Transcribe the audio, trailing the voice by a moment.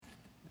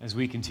As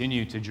we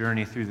continue to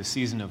journey through the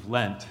season of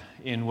Lent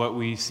in what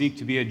we seek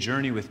to be a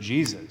journey with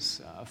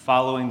Jesus,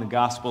 following the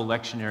gospel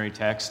lectionary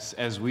texts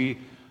as we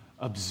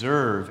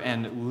observe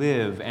and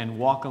live and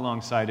walk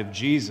alongside of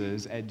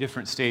Jesus at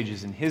different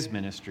stages in his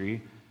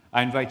ministry,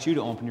 I invite you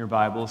to open your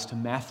Bibles to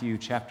Matthew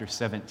chapter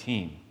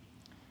 17.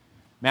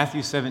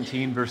 Matthew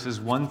 17, verses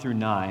 1 through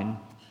 9.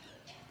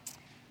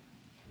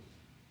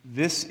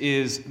 This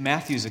is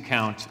Matthew's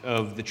account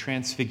of the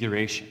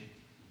Transfiguration.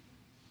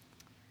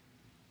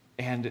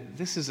 And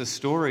this is a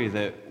story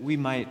that we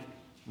might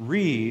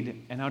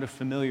read and out of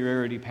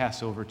familiarity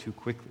pass over too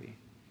quickly.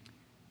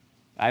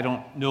 I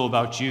don't know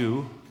about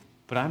you,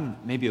 but I'm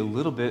maybe a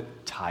little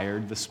bit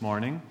tired this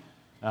morning.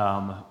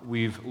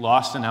 We've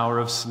lost an hour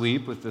of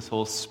sleep with this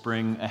whole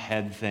spring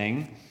ahead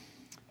thing.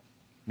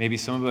 Maybe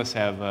some of us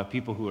have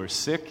people who are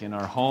sick in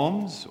our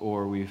homes,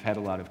 or we've had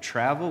a lot of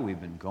travel, we've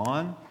been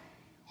gone.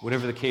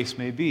 Whatever the case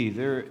may be,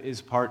 there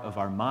is part of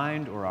our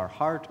mind or our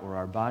heart or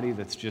our body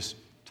that's just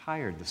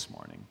tired this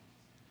morning.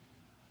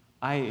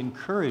 I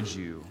encourage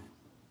you,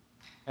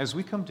 as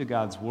we come to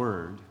God's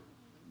Word,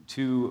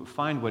 to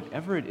find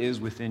whatever it is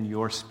within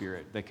your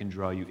spirit that can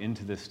draw you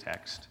into this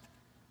text,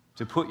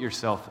 to put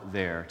yourself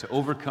there, to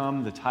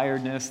overcome the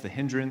tiredness, the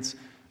hindrance,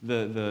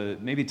 the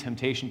maybe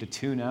temptation to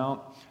tune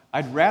out.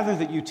 I'd rather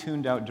that you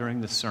tuned out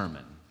during the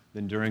sermon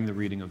than during the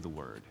reading of the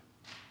Word,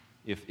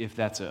 if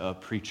that's a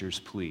preacher's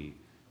plea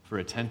for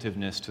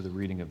attentiveness to the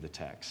reading of the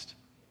text.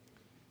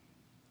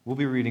 We'll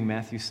be reading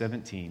Matthew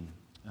 17,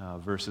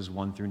 verses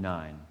 1 through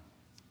 9.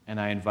 And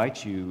I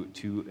invite you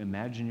to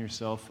imagine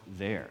yourself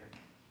there.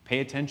 Pay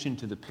attention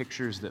to the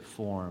pictures that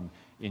form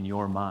in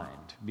your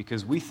mind,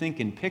 because we think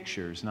in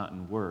pictures, not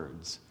in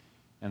words.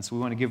 And so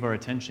we want to give our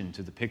attention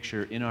to the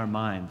picture in our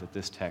mind that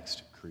this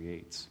text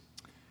creates.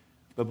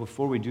 But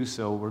before we do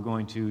so, we're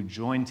going to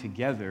join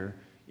together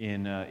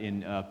in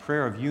a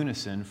prayer of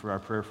unison for our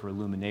prayer for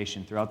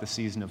illumination throughout the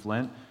season of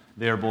Lent.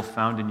 They are both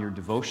found in your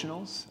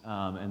devotionals,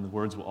 and the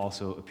words will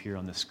also appear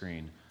on the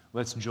screen.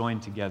 Let's join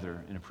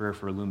together in a prayer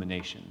for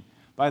illumination.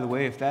 By the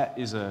way, if that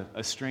is a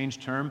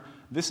strange term,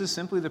 this is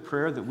simply the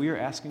prayer that we are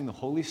asking the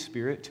Holy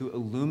Spirit to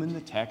illumine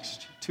the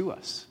text to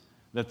us.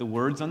 That the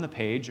words on the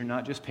page are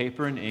not just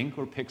paper and ink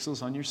or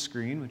pixels on your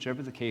screen,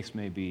 whichever the case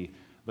may be,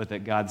 but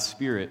that God's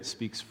Spirit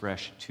speaks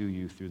fresh to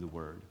you through the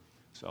Word.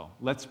 So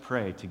let's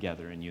pray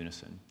together in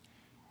unison.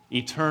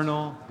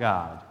 Eternal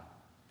God,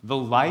 the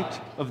light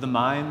of the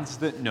minds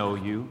that know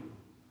you,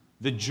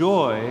 the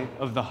joy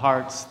of the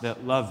hearts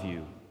that love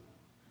you,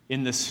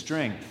 in the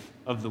strength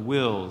of the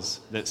wills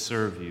that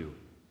serve you.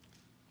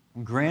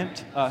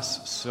 Grant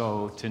us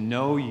so to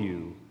know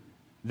you,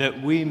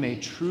 that we may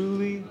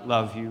truly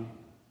love you,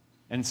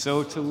 and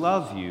so to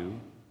love you,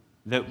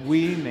 that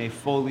we may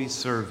fully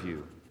serve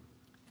you.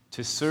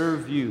 To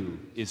serve you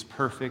is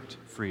perfect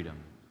freedom.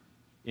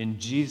 In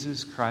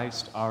Jesus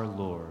Christ our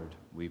Lord,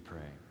 we pray.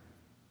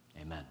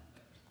 Amen.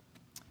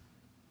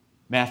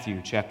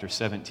 Matthew chapter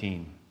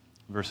 17,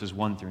 verses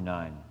 1 through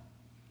 9.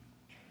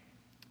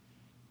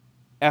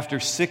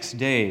 After 6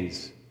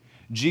 days,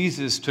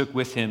 Jesus took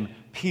with him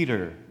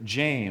Peter,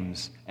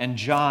 James, and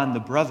John, the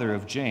brother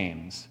of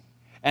James,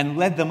 and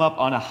led them up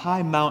on a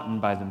high mountain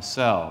by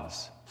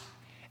themselves.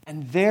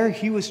 And there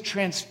he was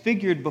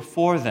transfigured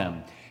before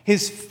them.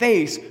 His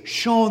face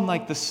shone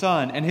like the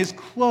sun, and his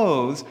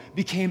clothes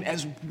became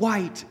as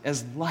white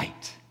as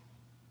light.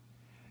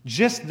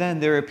 Just then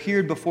there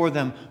appeared before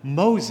them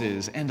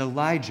Moses and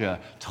Elijah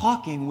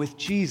talking with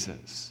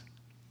Jesus.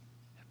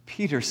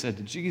 Peter said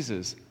to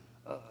Jesus,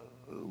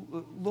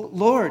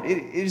 Lord, it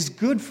is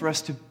good for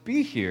us to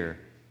be here.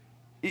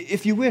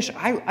 If you wish,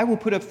 I will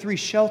put up 3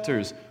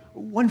 shelters,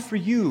 one for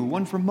you,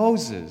 one for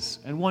Moses,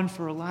 and one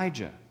for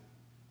Elijah.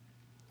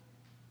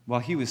 While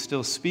he was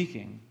still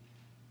speaking,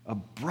 a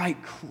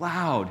bright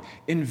cloud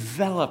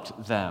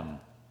enveloped them,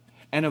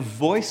 and a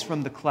voice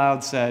from the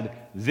cloud said,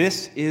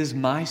 "This is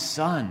my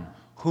Son,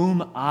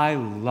 whom I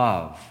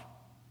love.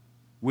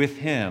 With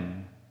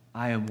him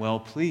I am well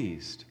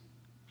pleased.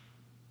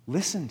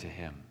 Listen to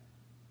him."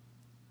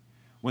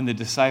 When the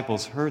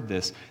disciples heard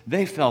this,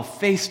 they fell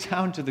face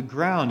down to the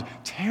ground,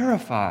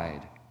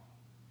 terrified.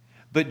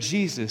 But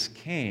Jesus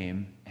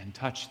came and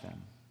touched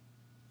them.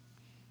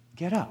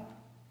 "Get up,"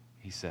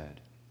 he said.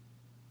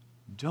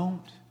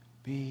 "Don't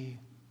be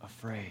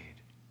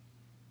afraid."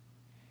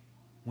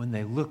 When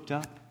they looked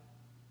up,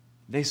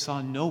 they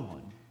saw no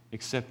one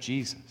except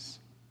Jesus.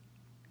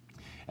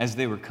 As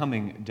they were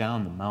coming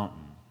down the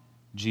mountain,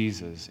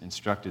 Jesus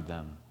instructed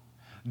them,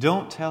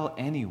 "Don't tell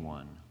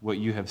anyone what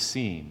you have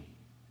seen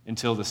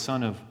until the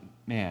Son of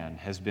Man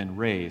has been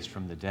raised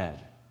from the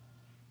dead."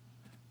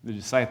 The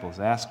disciples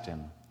asked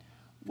him,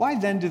 "Why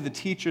then do the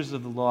teachers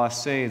of the law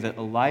say that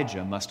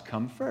Elijah must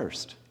come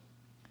first?"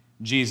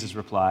 Jesus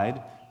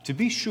replied, "To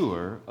be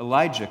sure,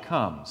 Elijah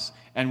comes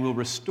and will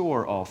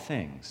restore all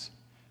things.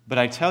 But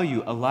I tell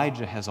you,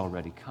 Elijah has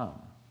already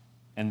come,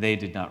 and they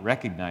did not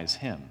recognize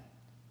him,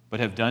 but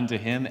have done to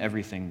him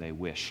everything they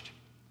wished.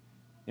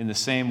 In the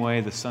same way,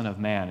 the Son of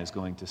Man is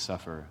going to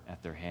suffer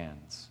at their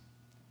hands."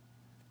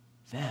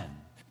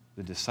 Then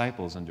the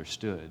disciples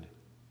understood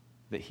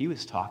that he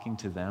was talking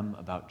to them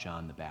about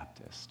John the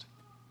Baptist.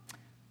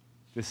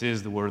 This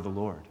is the word of the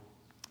Lord.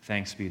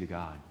 Thanks be to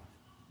God.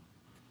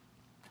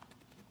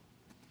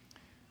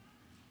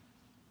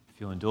 If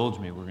you'll indulge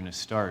me, we're going to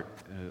start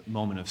a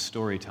moment of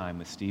story time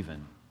with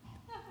Stephen.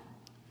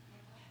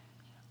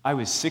 I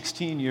was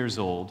 16 years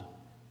old,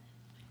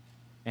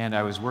 and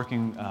I was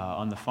working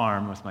on the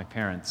farm with my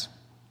parents.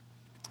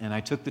 And I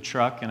took the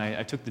truck, and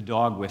I took the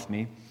dog with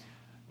me,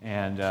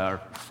 and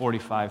a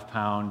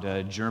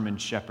 45-pound German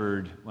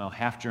Shepherd, well,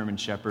 half German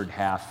Shepherd,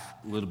 half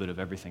a little bit of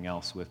everything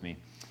else with me.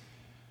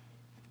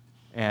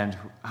 And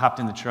hopped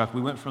in the truck.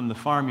 We went from the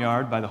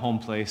farmyard by the home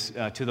place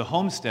to the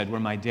homestead where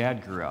my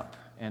dad grew up.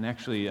 And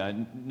actually,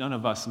 none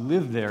of us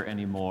live there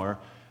anymore,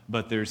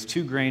 but there's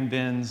 2 grain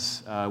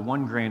bins,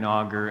 1 grain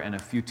auger, and a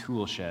few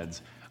tool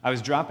sheds. I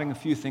was dropping a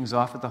few things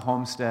off at the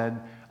homestead.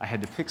 I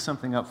had to pick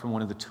something up from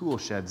one of the tool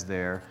sheds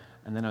there,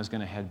 and then I was going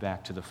to head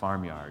back to the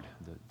farmyard,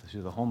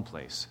 to the home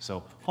place.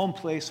 So home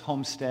place,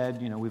 homestead,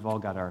 we've all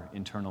got our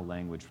internal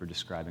language for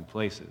describing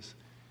places.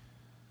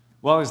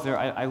 While I was there,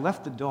 I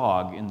left the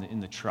dog in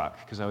the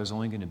truck because I was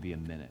only going to be a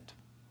minute.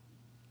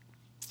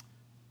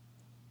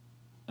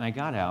 And I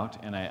got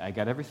out, and I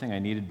got everything I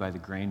needed by the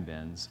grain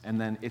bins,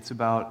 and then it's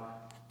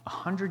about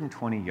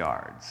 120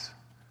 yards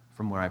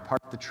from where I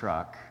parked the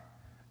truck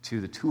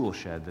to the tool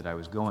shed that I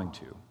was going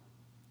to.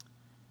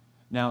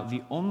 Now,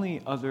 the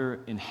only other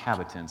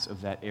inhabitants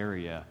of that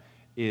area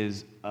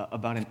is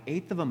about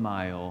 1/8 of a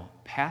mile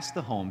past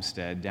the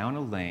homestead, down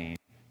a lane,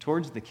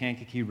 towards the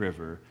Kankakee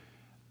River,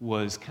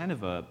 was kind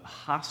of a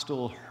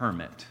hostile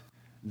hermit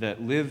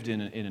that lived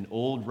in an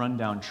old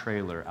rundown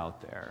trailer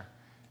out there.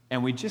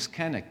 And we just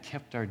kind of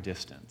kept our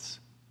distance.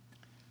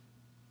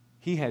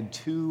 He had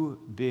 2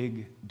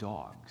 big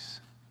dogs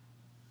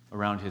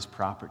around his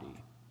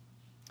property.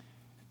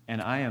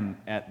 And I am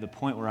at the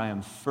point where I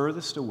am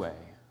furthest away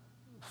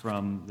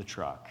from the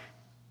truck.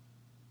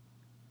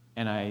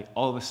 And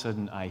all of a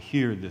sudden, I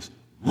hear this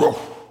woof.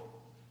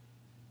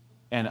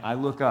 And I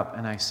look up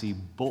and I see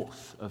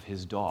both of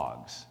his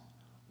dogs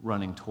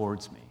running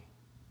towards me.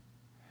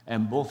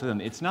 And both of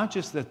them, it's not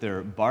just that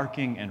they're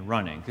barking and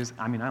running, because,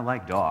 I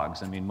like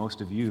dogs.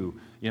 Most of you,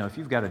 if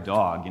you've got a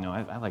dog,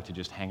 I like to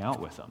just hang out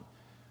with them.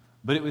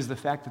 But it was the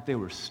fact that they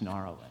were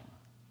snarling,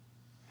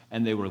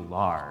 and they were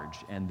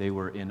large, and they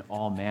were in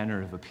all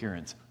manner of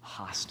appearance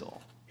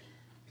hostile.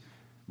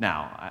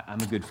 Now,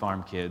 I'm a good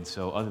farm kid,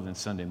 so other than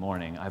Sunday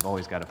morning, I've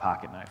always got a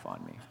pocket knife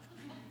on me.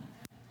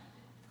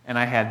 And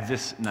I had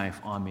this knife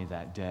on me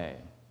that day.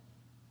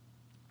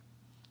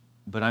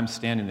 But I'm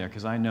standing there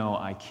because I know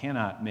I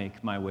cannot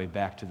make my way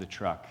back to the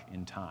truck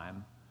in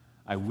time.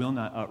 I will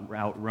not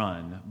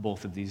outrun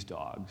both of these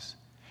dogs.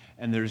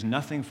 And there's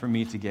nothing for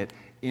me to get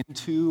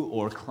into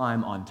or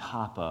climb on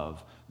top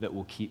of that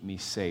will keep me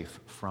safe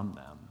from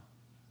them.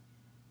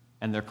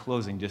 And they're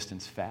closing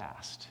distance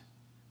fast.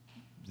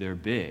 They're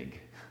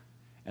big,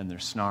 and they're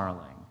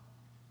snarling.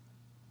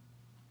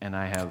 And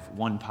I have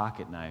 1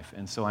 pocket knife.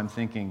 And so I'm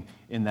thinking,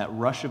 in that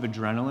rush of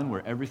adrenaline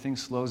where everything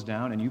slows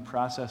down and you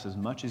process as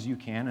much as you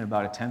can in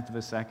about 1/10 of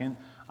a second,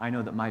 I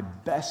know that my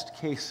best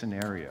case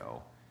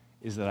scenario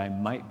is that I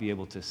might be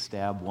able to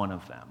stab one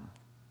of them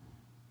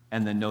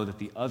and then know that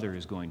the other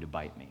is going to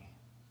bite me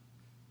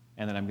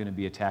and that I'm going to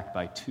be attacked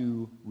by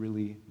 2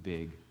 really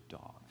big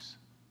dogs.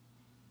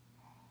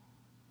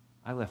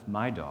 I left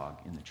my dog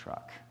in the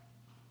truck.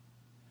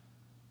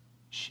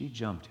 She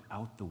jumped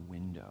out the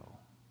window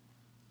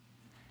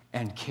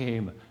and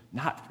came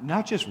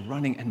not just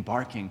running and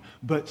barking,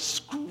 but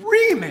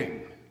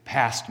screaming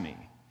past me.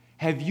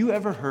 Have you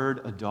ever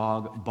heard a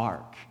dog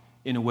bark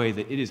in a way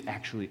that it is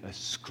actually a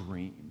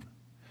scream?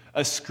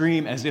 A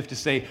scream as if to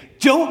say,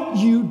 "Don't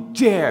you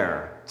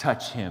dare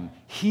touch him.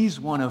 He's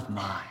one of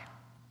mine."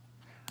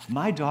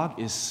 My dog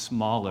is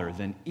smaller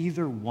than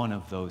either one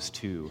of those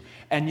 2,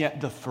 and yet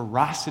the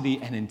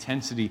ferocity and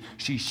intensity,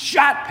 she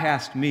shot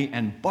past me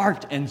and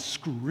barked and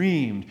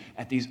screamed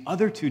at these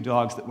other 2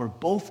 dogs that were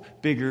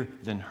both bigger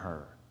than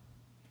her.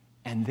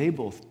 And they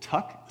both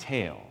tuck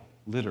tail,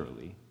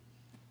 literally,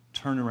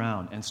 turn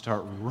around and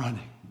start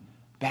running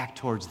back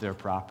towards their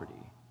property.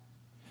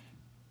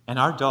 And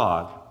our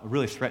dog, a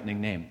really threatening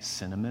name,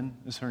 Cinnamon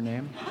is her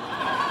name.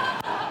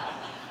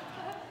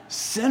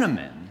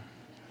 Cinnamon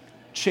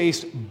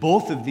chased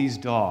both of these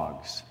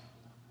dogs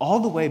all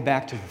the way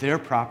back to their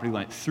property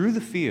line, through the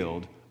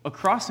field,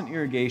 across an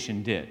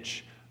irrigation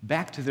ditch,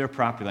 back to their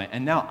property line.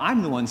 And now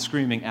I'm the one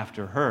screaming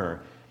after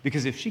her,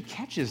 because if she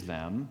catches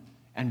them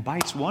and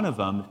bites one of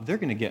them, they're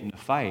going to get in a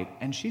fight,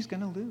 and she's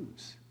going to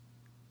lose.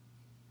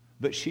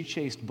 But she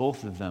chased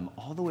both of them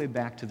all the way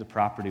back to the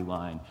property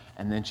line,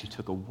 and then she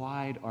took a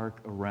wide arc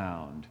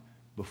around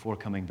before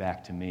coming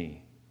back to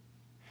me.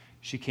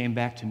 She came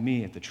back to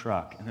me at the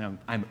truck, and then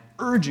I'm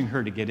urging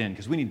her to get in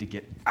because we need to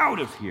get out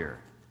of here.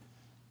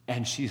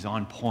 And she's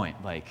on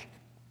point, like,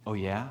 oh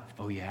yeah,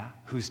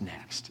 who's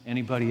next?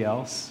 Anybody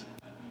else?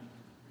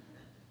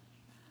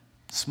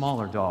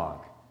 Smaller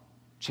dog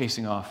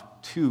chasing off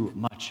 2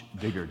 much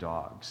bigger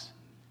dogs.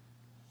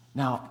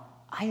 Now,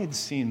 I had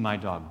seen my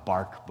dog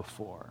bark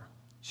before,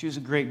 She was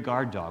a great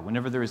guard dog.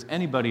 Whenever there was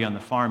anybody on the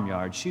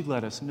farmyard, she'd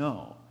let us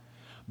know.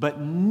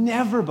 But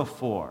never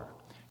before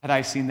had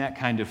I seen that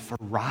kind of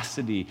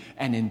ferocity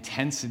and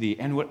intensity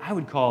and what I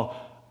would call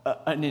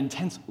an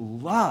intense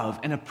love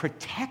and a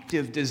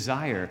protective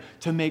desire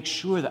to make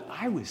sure that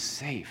I was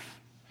safe.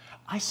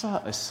 I saw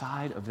a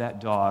side of that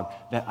dog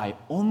that I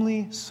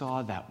only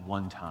saw that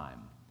one time.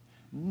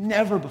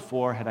 Never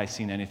before had I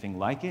seen anything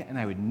like it, and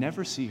I would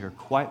never see her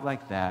quite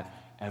like that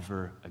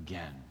ever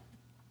again.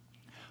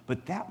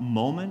 But that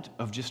moment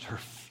of just her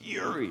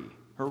fury,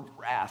 her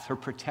wrath, her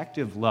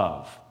protective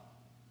love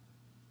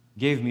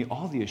gave me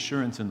all the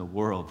assurance in the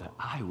world that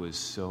I was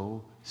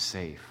so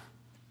safe.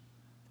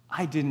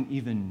 I didn't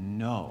even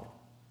know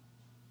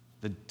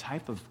the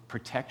type of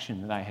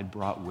protection that I had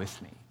brought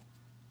with me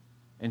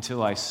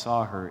until I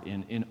saw her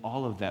in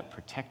all of that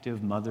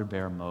protective mother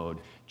bear mode,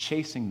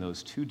 chasing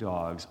those two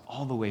dogs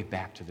all the way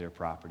back to their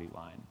property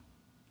line.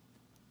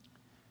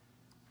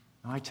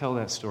 Now, I tell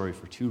that story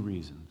for two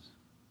reasons.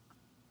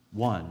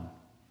 One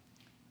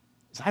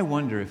is I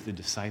wonder if the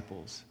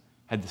disciples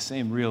had the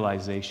same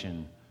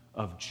realization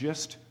of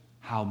just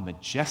how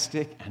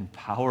majestic and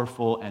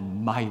powerful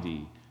and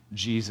mighty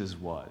Jesus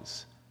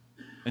was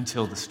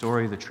until the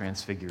story of the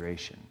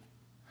Transfiguration.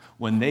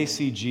 When they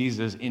see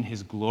Jesus in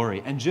his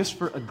glory, and just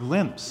for a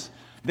glimpse,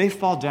 they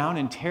fall down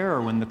in terror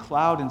when the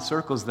cloud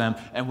encircles them,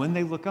 and when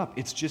they look up,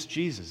 it's just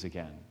Jesus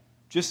again.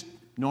 Just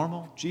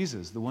normal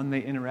Jesus, the one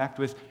they interact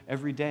with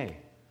every day,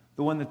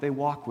 the one that they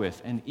walk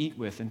with and eat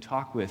with and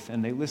talk with,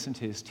 and they listen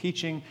to his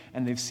teaching,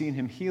 and they've seen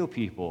him heal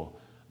people.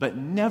 But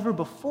never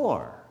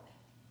before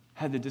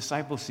had the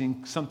disciples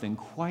seen something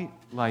quite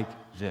like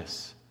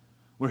this,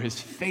 where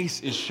his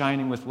face is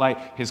shining with light,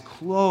 his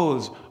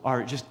clothes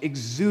are just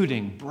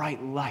exuding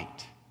bright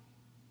light.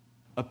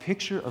 A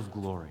picture of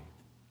glory.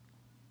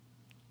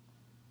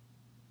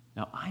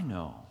 Now, I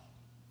know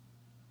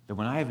that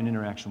when I have an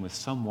interaction with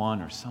someone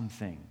or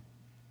something,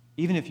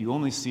 even if you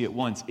only see it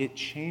once, it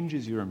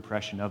changes your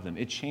impression of them.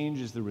 It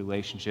changes the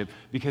relationship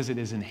because it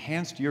has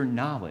enhanced your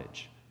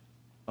knowledge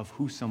of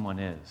who someone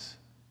is.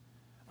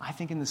 I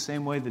think in the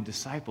same way the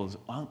disciples,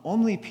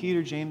 only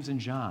Peter, James, and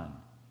John,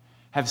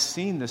 have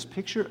seen this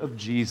picture of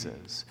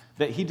Jesus,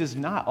 that he does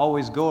not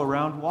always go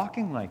around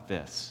walking like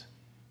this.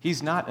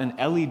 He's not an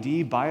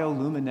LED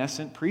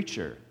bioluminescent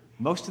preacher.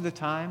 Most of the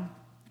time,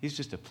 he's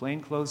just a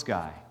plainclothes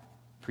guy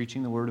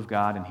preaching the word of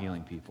God and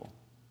healing people.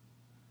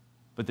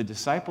 But the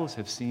disciples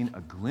have seen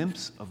a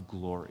glimpse of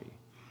glory,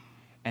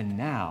 and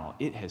now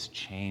it has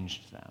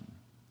changed them.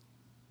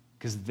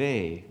 Because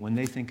they, when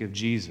they think of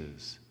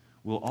Jesus,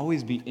 will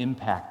always be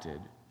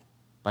impacted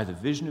by the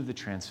vision of the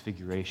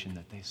Transfiguration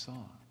that they saw.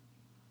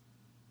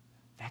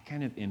 That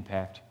kind of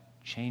impact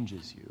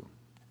changes you.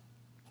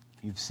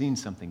 You've seen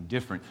something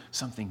different,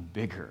 something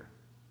bigger.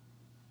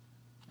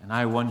 And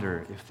I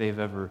wonder if they've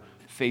ever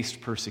faced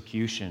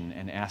persecution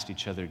and asked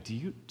each other, do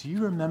you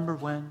remember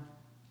when?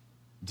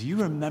 Do you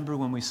remember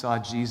when we saw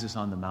Jesus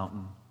on the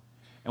mountain?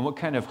 And what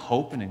kind of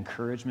hope and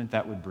encouragement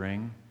that would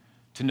bring?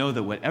 To know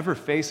that whatever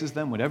faces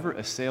them, whatever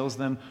assails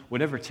them,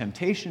 whatever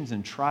temptations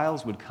and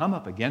trials would come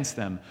up against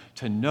them,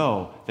 to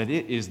know that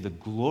it is the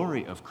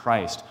glory of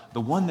Christ, the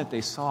one that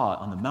they saw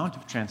on the Mount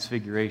of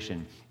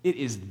Transfiguration. It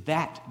is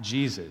that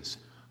Jesus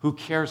who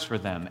cares for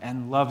them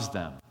and loves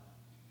them,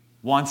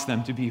 wants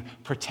them to be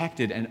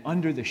protected and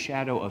under the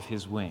shadow of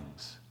his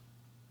wings.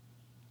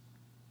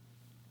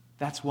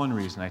 That's one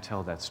reason I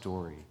tell that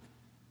story,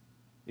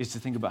 is to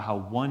think about how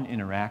one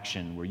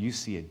interaction where you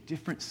see a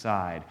different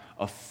side,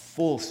 a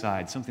full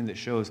side, something that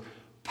shows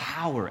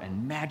power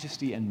and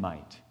majesty and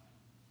might,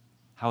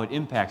 how it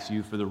impacts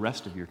you for the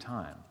rest of your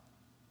time.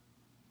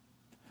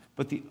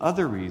 But the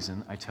other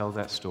reason I tell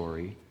that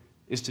story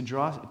is to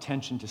draw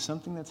attention to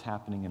something that's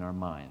happening in our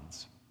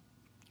minds.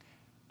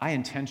 I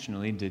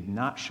intentionally did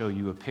not show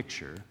you a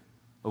picture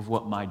of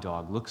what my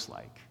dog looks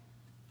like.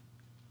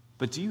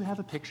 But do you have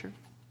a picture?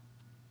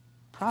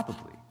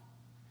 Probably.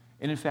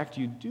 And in fact,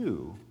 you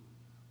do,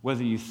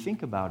 whether you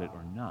think about it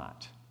or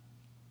not.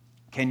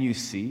 Can you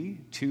see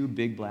two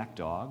big black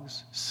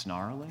dogs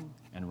snarling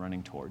and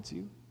running towards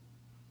you?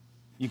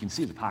 You can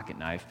see the pocket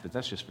knife, but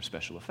that's just for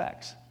special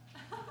effects.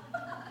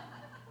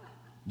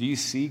 Do you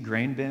see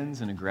grain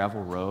bins and a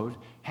gravel road?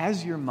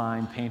 Has your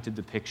mind painted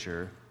the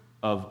picture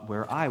of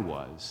where I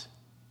was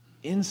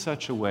in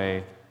such a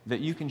way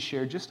that you can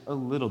share just a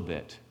little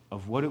bit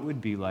of what it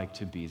would be like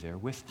to be there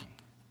with me?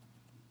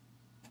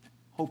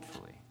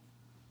 Hopefully.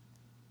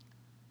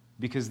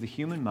 Because the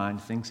human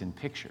mind thinks in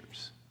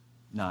pictures,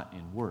 not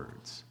in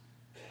words.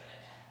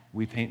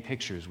 We paint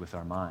pictures with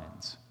our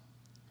minds.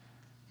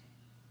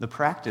 The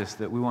practice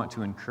that we want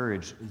to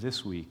encourage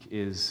this week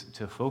is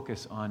to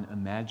focus on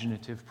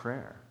imaginative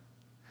prayer,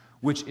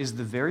 which is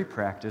the very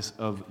practice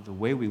of the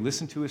way we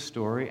listen to a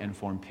story and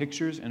form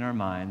pictures in our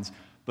minds,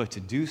 but to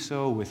do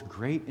so with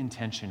great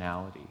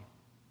intentionality.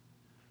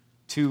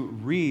 To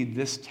read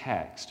this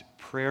text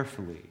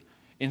prayerfully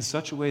in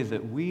such a way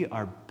that we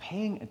are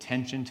paying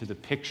attention to the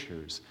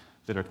pictures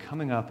that are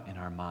coming up in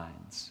our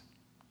minds.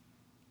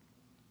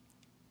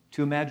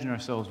 To imagine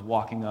ourselves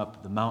walking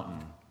up the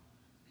mountain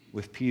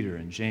with Peter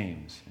and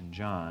James and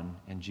John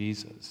and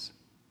Jesus.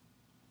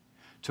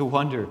 To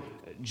wonder,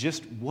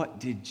 just what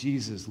did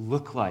Jesus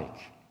look like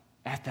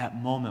at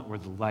that moment where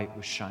the light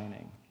was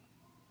shining?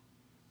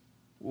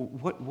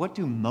 What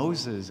do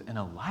Moses and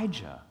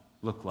Elijah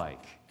look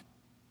like?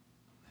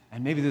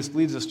 And maybe this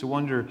leads us to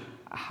wonder,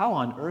 how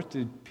on earth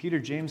did Peter,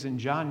 James, and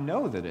John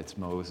know that it's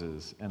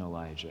Moses and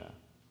Elijah?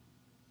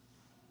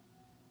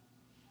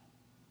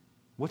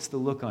 What's the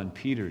look on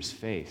Peter's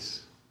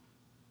face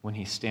when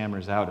he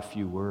stammers out a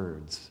few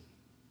words?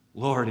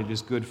 Lord, it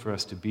is good for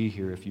us to be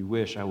here. If you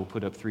wish, I will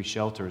put up 3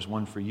 shelters,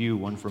 one for you,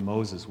 one for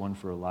Moses, one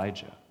for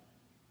Elijah.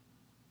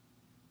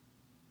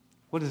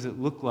 What does it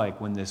look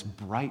like when this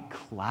bright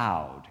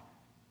cloud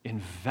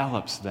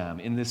envelops them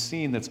in this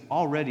scene that's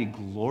already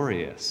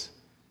glorious?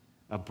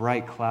 A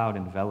bright cloud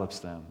envelops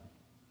them.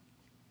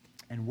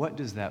 And what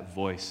does that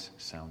voice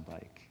sound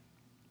like?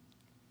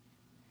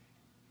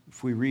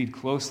 If we read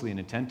closely and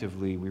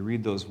attentively, we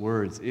read those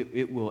words,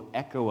 it will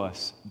echo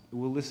us.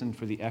 We'll listen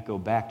for the echo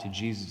back to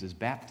Jesus'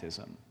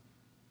 baptism.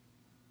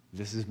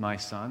 This is my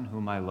Son,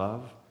 whom I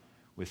love.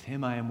 With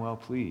him I am well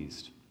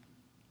pleased.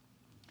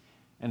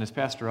 And as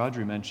Pastor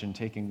Audrey mentioned,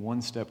 taking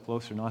one step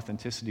closer in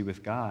authenticity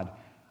with God,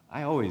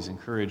 I always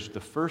encourage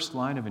the first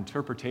line of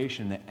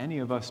interpretation that any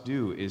of us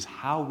do is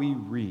how we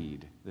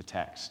read the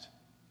text.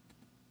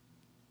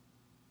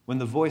 When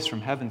the voice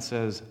from heaven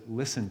says,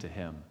 listen to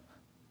him,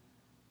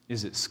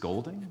 is it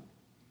scolding?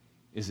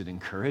 Is it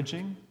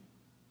encouraging?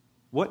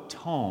 What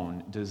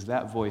tone does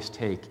that voice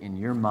take in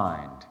your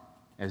mind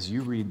as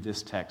you read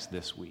this text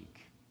this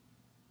week?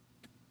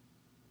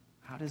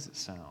 How does it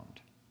sound?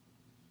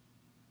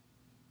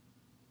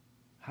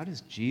 How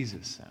does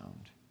Jesus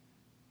sound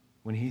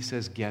when he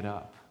says, get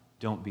up,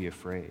 don't be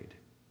afraid?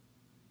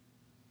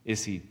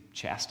 Is he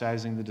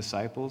chastising the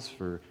disciples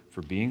for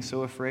being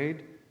so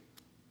afraid?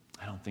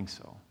 I don't think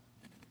so.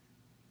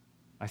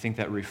 I think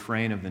that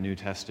refrain of the New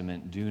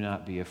Testament, do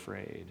not be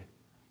afraid,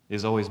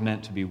 is always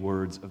meant to be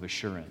words of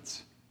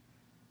assurance.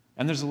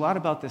 And there's a lot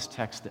about this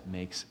text that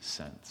makes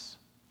sense.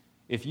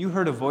 If you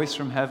heard a voice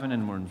from heaven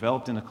and were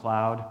enveloped in a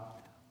cloud,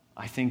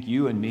 I think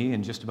you and me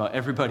and just about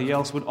everybody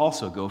else would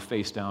also go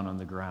face down on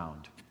the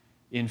ground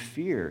in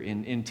fear,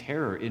 in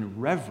terror, in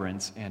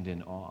reverence, and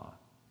in awe.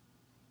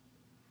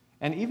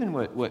 And even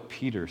what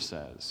Peter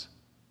says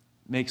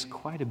makes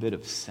quite a bit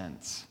of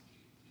sense.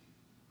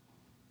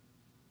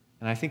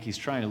 And I think he's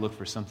trying to look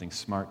for something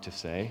smart to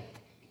say,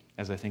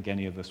 as I think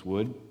any of us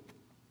would.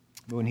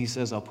 But when he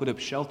says, I'll put up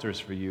shelters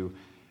for you,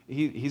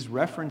 he's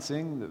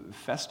referencing the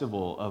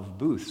festival of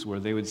booths where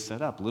they would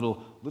set up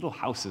little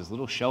houses,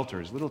 little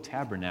shelters, little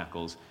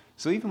tabernacles.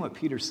 So even what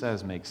Peter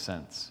says makes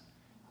sense.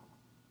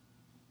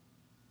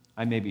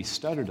 I maybe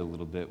stuttered a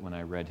little bit when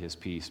I read his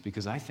piece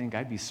because I think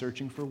I'd be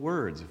searching for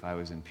words if I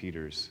was in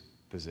Peter's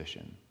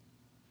position.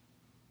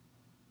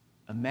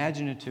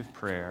 Imaginative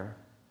prayer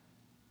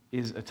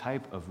is a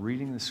type of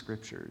reading the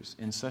scriptures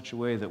in such a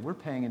way that we're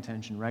paying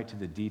attention right to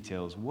the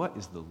details. What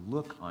is the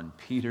look on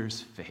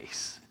Peter's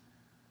face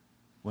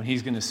when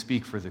he's going to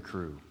speak for the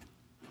crew?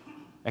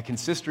 At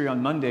Consistory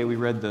on Monday, we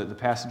read the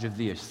passage of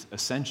the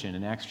Ascension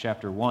in Acts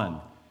chapter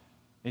 1.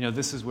 You know,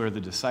 this is where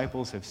the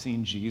disciples have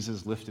seen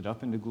Jesus lifted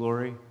up into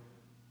glory,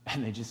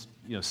 and they just,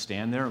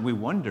 stand there. And we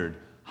wondered,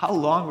 how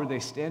long were they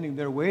standing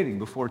there waiting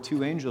before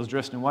 2 angels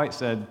dressed in white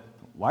said,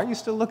 why are you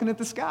still looking at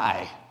the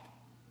sky?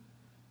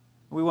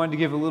 We wanted to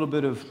give a little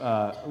bit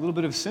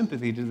of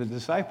sympathy to the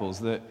disciples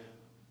that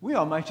we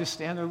all might just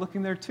stand there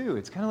looking there too.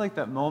 It's kind of like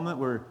that moment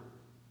where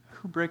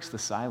who breaks the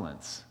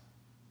silence?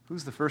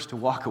 Who's the first to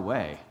walk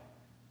away?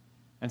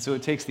 And so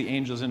it takes the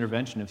angel's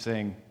intervention of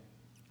saying,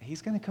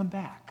 he's going to come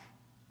back.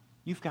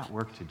 You've got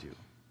work to do.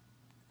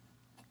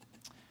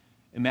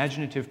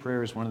 Imaginative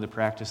prayer is one of the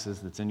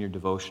practices that's in your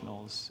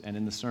devotionals, and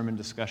in the sermon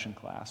discussion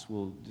class,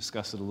 we'll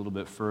discuss it a little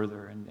bit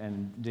further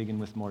and dig in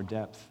with more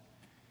depth.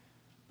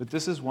 But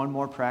this is one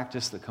more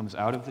practice that comes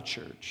out of the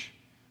church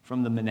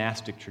from the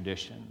monastic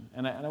tradition.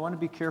 And I want to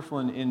be careful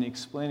in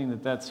explaining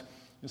that that's,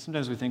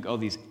 sometimes we think,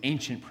 these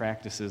ancient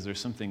practices are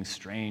something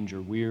strange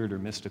or weird or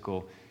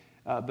mystical.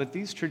 But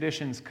these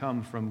traditions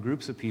come from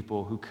groups of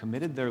people who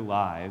committed their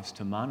lives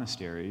to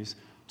monasteries,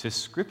 to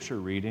scripture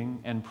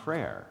reading and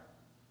prayer.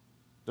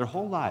 Their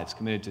whole lives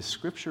committed to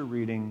scripture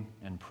reading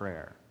and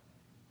prayer.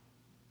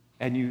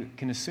 And you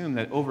can assume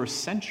that over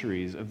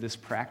centuries of this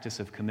practice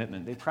of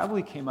commitment, they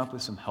probably came up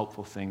with some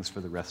helpful things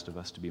for the rest of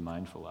us to be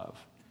mindful of.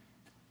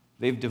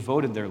 They've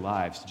devoted their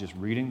lives to just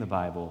reading the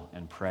Bible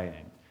and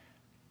praying.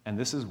 And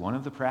this is one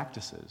of the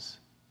practices.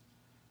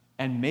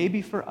 And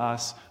maybe for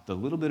us, the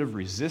little bit of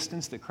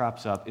resistance that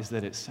crops up is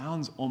that it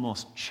sounds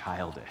almost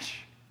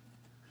childish.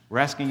 We're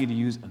asking you to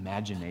use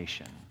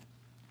imagination.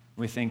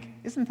 We think,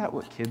 isn't that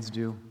what kids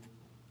do?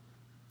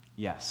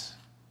 Yes.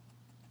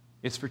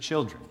 It's for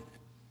children.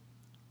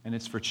 And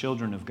it's for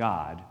children of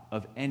God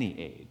of any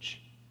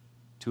age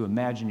to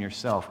imagine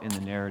yourself in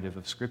the narrative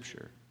of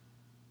Scripture,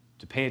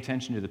 to pay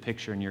attention to the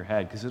picture in your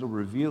head, because it'll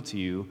reveal to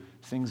you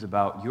things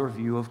about your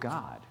view of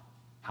God,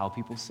 how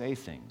people say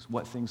things,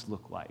 what things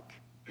look like.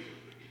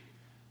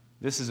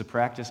 This is a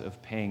practice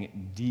of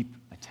paying deep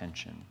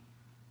attention.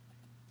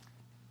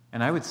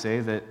 And I would say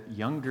that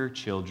younger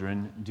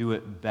children do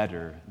it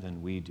better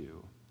than we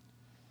do.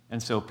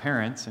 And so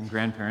parents and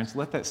grandparents,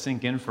 let that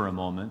sink in for a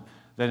moment,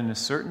 that in a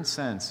certain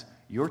sense,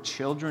 your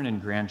children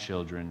and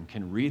grandchildren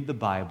can read the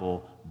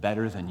Bible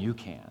better than you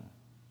can,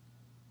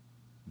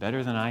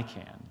 better than I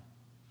can.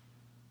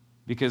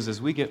 Because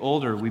as we get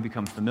older, we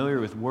become familiar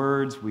with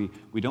words, we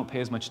don't pay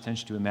as much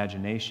attention to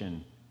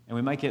imagination, and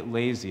we might get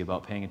lazy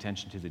about paying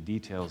attention to the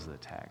details of the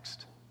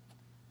text.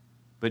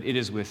 But it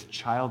is with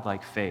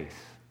childlike faith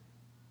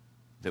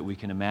that we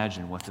can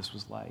imagine what this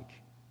was like.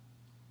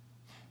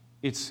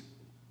 It's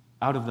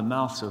out of the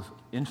mouths of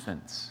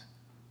infants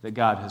that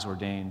God has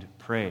ordained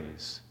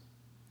praise.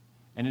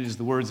 And it is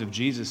the words of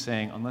Jesus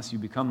saying, unless you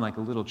become like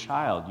a little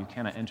child, you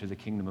cannot enter the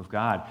kingdom of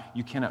God.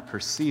 You cannot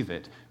perceive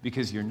it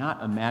because you're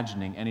not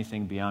imagining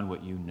anything beyond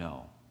what you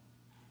know.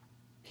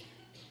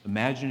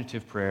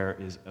 Imaginative prayer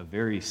is a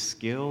very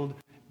skilled,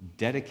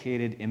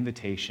 dedicated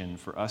invitation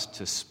for us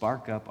to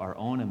spark up our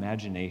own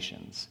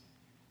imaginations,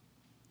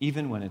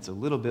 even when it's a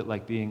little bit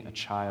like being a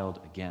child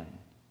again,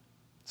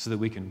 so that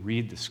we can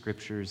read the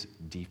Scriptures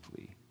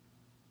deeply.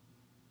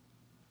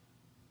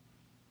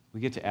 We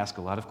get to ask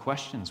a lot of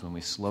questions when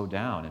we slow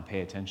down and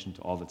pay attention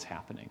to all that's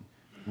happening,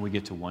 and we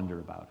get to wonder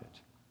about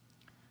it.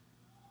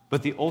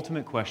 But the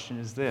ultimate question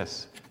is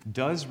this: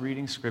 does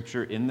reading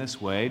Scripture in this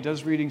way,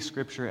 does reading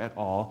Scripture at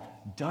all,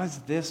 does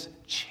this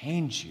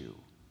change you?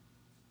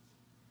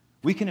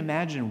 We can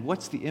imagine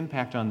what's the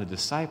impact on the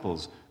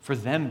disciples for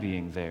them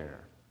being there.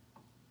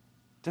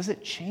 Does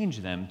it change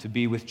them to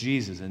be with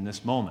Jesus in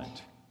this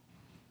moment?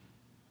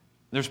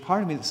 There's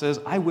part of me that says,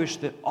 I wish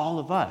that all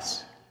of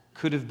us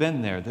could have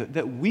been there,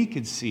 that we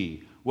could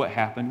see what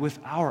happened with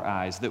our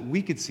eyes, that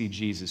we could see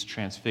Jesus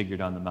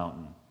transfigured on the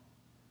mountain.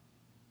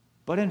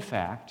 But in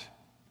fact,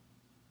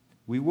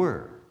 we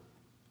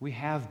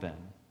have been.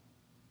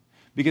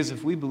 Because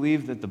if we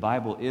believe that the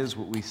Bible is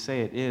what we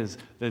say it is,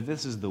 that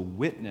this is the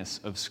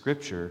witness of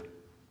Scripture,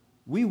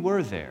 we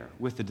were there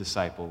with the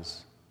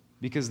disciples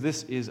because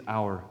this is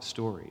our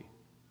story.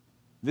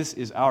 This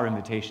is our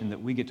invitation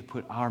that we get to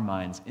put our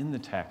minds in the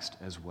text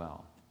as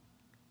well.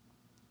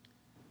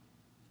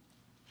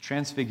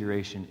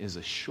 Transfiguration is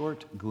a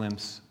short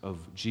glimpse of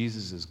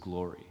Jesus'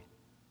 glory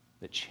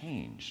that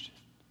changed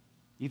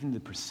even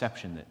the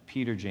perception that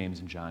Peter, James,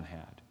 and John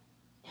had.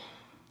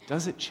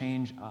 Does it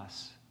change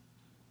us?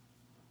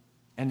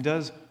 And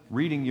does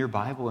reading your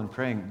Bible and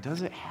praying,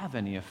 does it have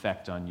any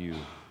effect on you?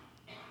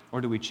 Or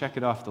do we check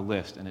it off the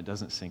list and it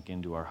doesn't sink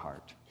into our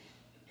heart?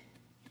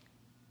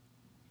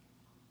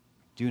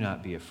 Do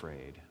not be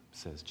afraid,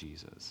 says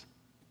Jesus.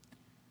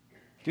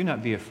 Do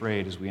not be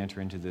afraid as we enter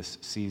into this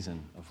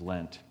season of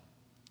Lent.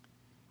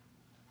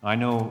 I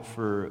know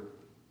for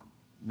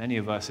many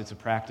of us it's a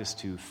practice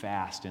to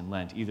fast in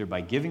Lent, either by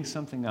giving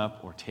something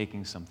up or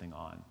taking something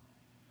on.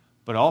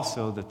 But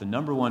also that the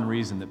number one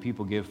reason that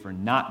people give for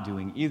not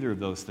doing either of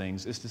those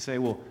things is to say,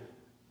 well,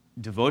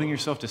 devoting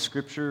yourself to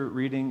Scripture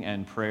reading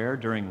and prayer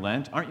during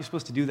Lent, aren't you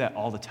supposed to do that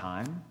all the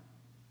time?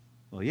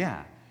 Well,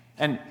 yeah.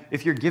 And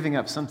if you're giving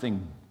up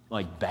something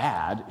like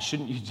bad,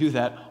 shouldn't you do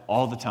that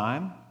all the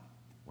time?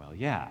 Well,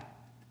 yeah.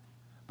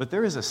 But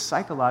there is a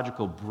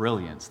psychological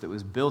brilliance that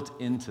was built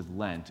into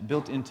Lent,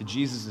 built into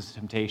Jesus'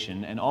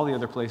 temptation and all the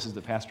other places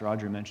that Pastor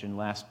Audrey mentioned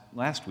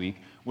last week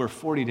where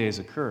 40 days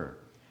occur.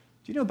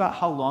 Do you know about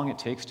how long it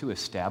takes to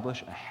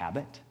establish a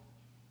habit?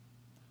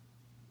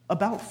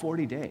 About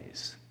 40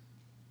 days.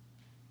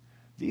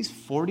 These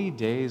 40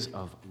 days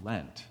of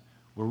Lent,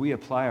 where we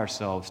apply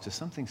ourselves to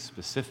something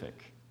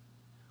specific,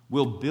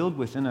 will build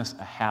within us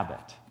a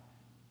habit.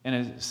 And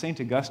as St.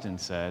 Augustine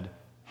said,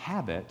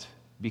 habit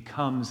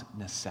becomes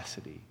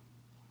necessity.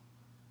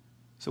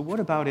 So what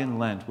about in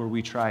Lent, where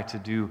we try to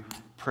do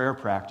prayer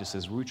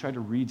practices, where we try to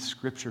read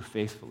Scripture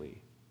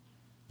faithfully,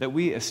 that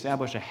we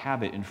establish a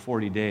habit in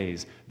 40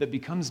 days that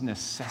becomes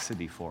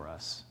necessity for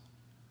us?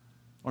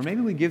 Or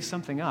maybe we give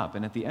something up,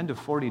 and at the end of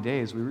 40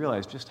 days, we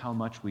realize just how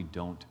much we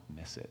don't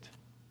miss it.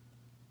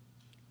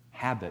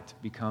 Habit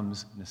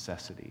becomes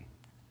necessity.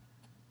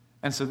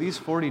 And so these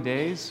 40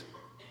 days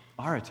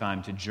are a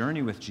time to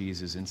journey with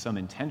Jesus in some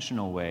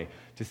intentional way,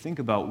 to think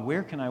about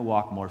where can I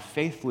walk more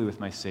faithfully with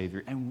my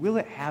Savior, and will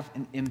it have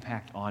an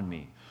impact on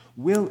me?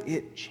 Will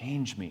it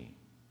change me?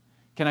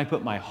 Can I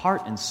put my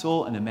heart and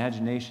soul and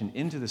imagination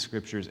into the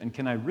Scriptures, and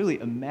can I really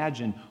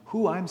imagine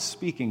who I'm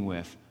speaking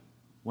with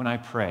when I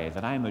pray,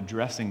 that I am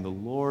addressing the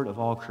Lord of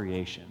all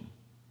creation,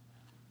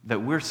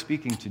 that we're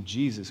speaking to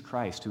Jesus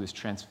Christ, who is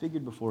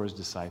transfigured before his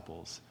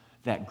disciples,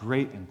 that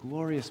great and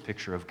glorious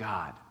picture of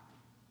God?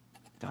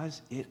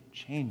 Does it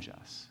change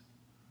us?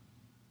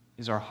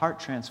 Is our heart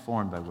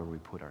transformed by where we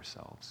put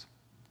ourselves?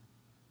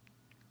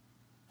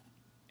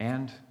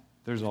 And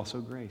there's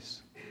also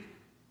grace.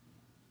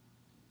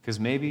 Because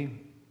maybe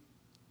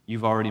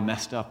you've already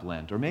messed up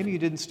Lent, or maybe you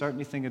didn't start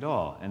anything at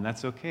all, and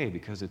that's okay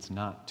because it's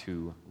not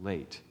too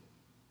late.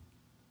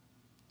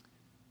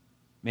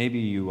 Maybe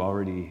you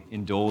already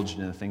indulged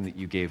in a thing that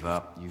you gave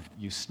up.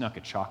 You snuck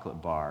a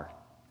chocolate bar.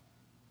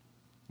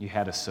 You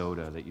had a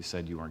soda that you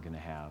said you weren't going to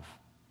have.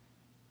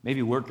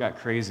 Maybe work got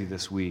crazy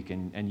this week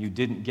and you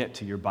didn't get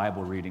to your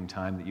Bible reading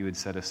time that you had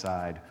set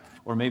aside.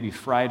 Or maybe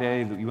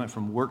Friday, that you went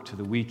from work to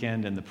the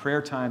weekend and the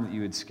prayer time that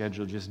you had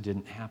scheduled just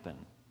didn't happen.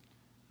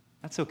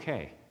 That's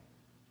okay,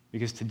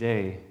 because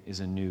today is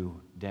a new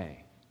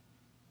day.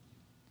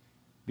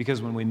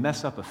 Because when we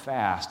mess up a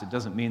fast, it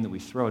doesn't mean that we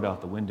throw it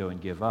out the window and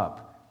give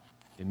up.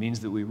 It means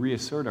that we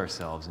reassert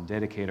ourselves and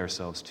dedicate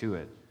ourselves to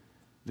it.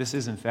 This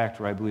is, in fact,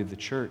 where I believe the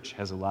church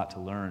has a lot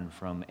to learn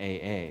from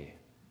AA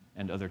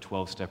and other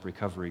 12-step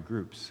recovery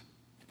groups.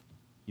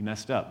 You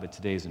messed up, but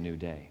today's a new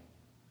day.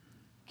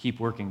 Keep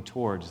working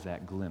towards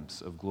that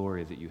glimpse of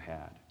glory that you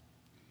had.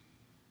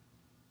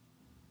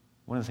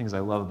 One of the things I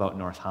love about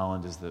North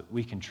Holland is that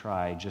we can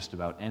try just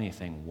about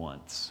anything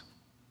once.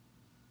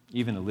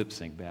 Even a lip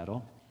sync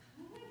battle.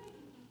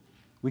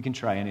 We can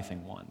try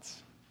anything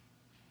once.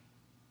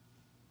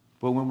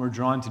 But when we're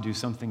drawn to do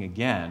something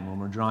again, when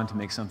we're drawn to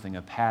make something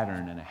a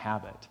pattern and a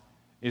habit,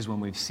 is when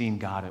we've seen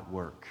God at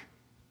work.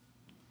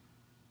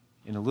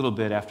 In a little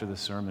bit after the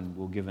sermon,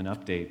 we'll give an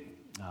update.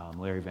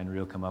 Larry Van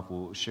Riel will come up.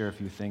 We'll share a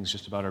few things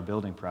just about our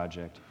building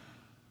project.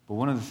 But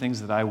one of the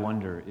things that I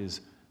wonder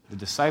is the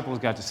disciples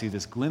got to see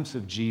this glimpse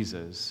of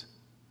Jesus.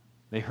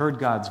 They heard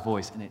God's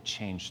voice, and it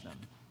changed them.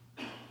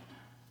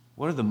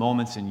 What are the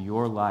moments in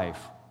your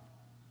life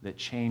that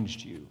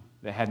changed you,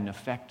 that had an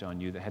effect on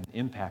you, that had an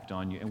impact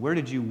on you? And where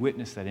did you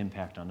witness that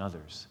impact on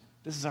others?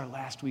 This is our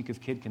last week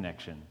of Kid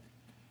Connection.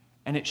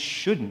 And it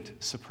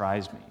shouldn't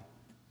surprise me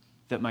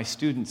that my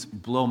students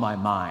blow my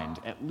mind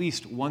at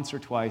least once or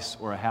twice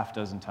or a half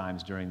dozen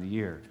times during the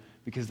year,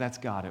 because that's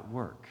God at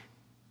work.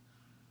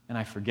 And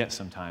I forget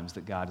sometimes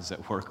that God is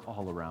at work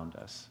all around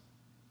us.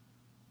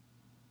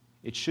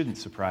 It shouldn't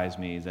surprise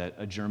me that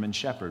a German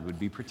shepherd would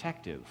be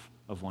protective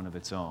of one of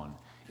its own.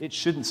 It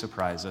shouldn't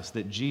surprise us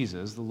that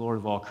Jesus, the Lord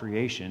of all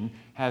creation,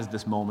 has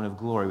this moment of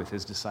glory with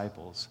his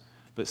disciples.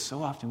 But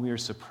so often we are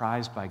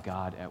surprised by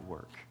God at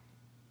work.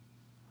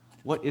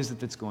 What is it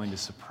that's going to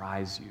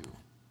surprise you?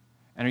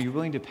 And are you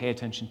willing to pay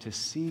attention to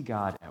see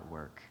God at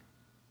work?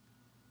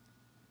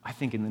 I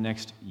think in the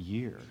next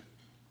year,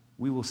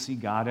 we will see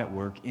God at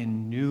work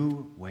in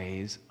new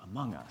ways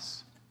among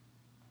us.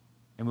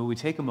 And will we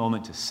take a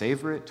moment to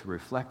savor it, to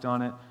reflect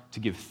on it,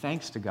 to give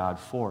thanks to God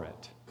for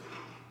it,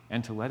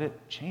 and to let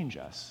it change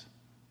us,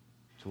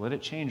 to let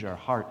it change our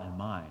heart and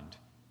mind,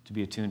 to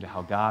be attuned to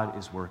how God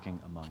is working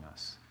among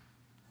us.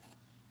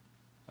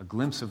 A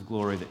glimpse of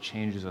glory that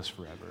changes us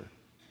forever.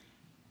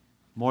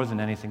 More than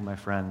anything, my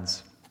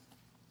friends,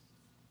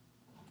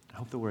 I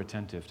hope that we're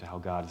attentive to how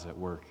God is at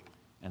work,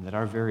 and that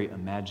our very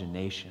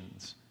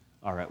imaginations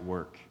are at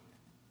work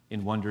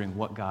in wondering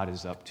what God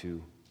is up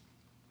to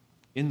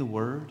in the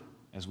Word,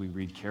 as we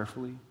read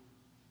carefully,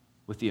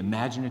 with the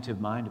imaginative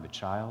mind of a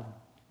child,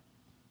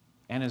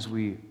 and as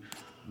we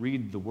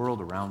read the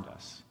world around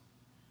us,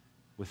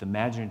 with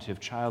imaginative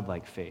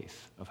childlike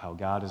faith of how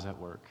God is at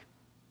work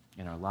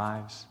in our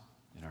lives,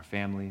 in our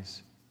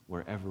families,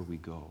 wherever we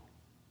go.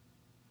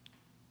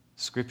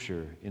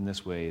 Scripture, in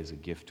this way, is a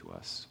gift to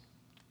us,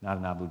 not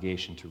an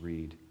obligation to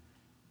read.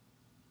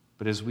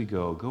 But as we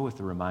go with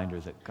the reminder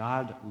that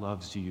God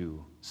loves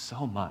you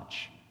so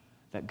much,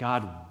 that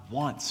God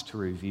wants to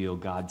reveal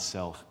God's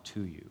self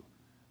to you,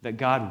 that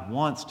God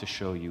wants to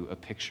show you a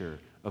picture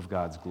of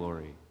God's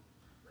glory,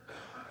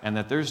 and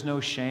that there's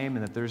no shame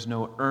and that there's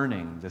no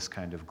earning this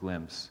kind of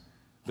glimpse,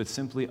 but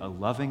simply a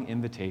loving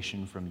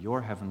invitation from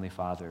your Heavenly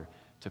Father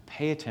to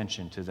pay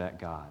attention to that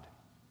God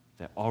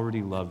that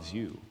already loves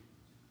you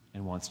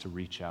and wants to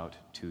reach out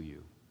to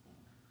you.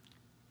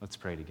 Let's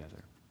pray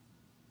together.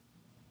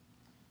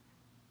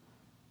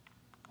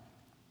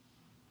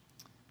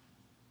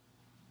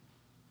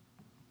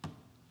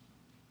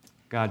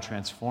 God,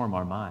 transform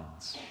our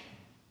minds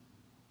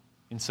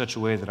in such a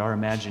way that our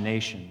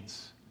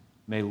imaginations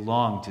may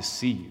long to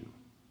see you,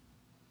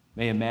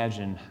 may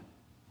imagine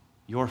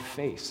your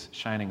face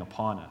shining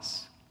upon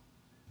us,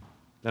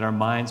 that our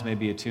minds may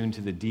be attuned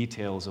to the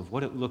details of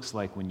what it looks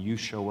like when you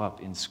show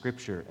up in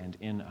Scripture and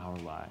in our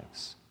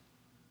lives.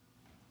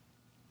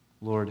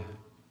 Lord,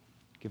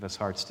 give us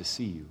hearts to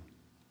see you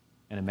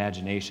and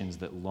imaginations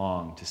that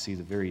long to see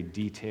the very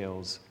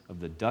details of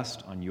the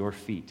dust on your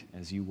feet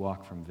as you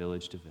walk from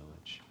village to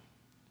village.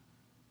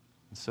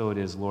 And so it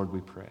is, Lord, we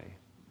pray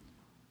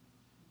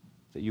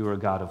that you are a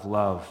God of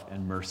love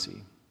and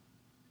mercy.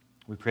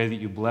 We pray that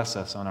you bless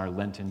us on our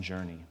Lenten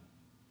journey.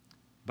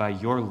 By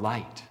your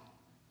light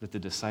that the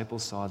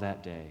disciples saw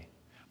that day,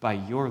 by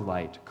your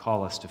light,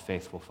 call us to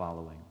faithful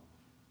following.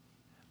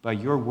 By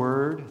your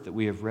word that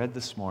we have read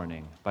this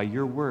morning, by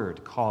your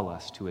word, call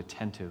us to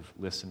attentive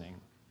listening.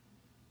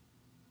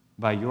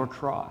 By your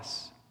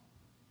cross,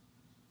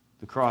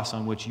 the cross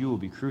on which you will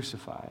be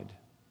crucified,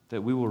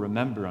 that we will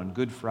remember on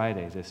Good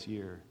Friday this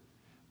year,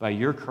 by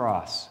your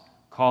cross,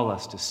 call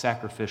us to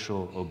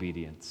sacrificial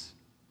obedience.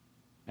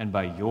 And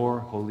by your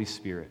Holy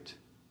Spirit,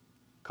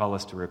 call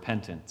us to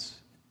repentance,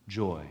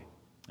 joy,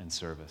 and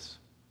service.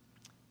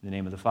 In the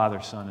name of the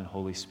Father, Son, and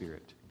Holy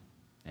Spirit,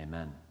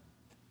 amen.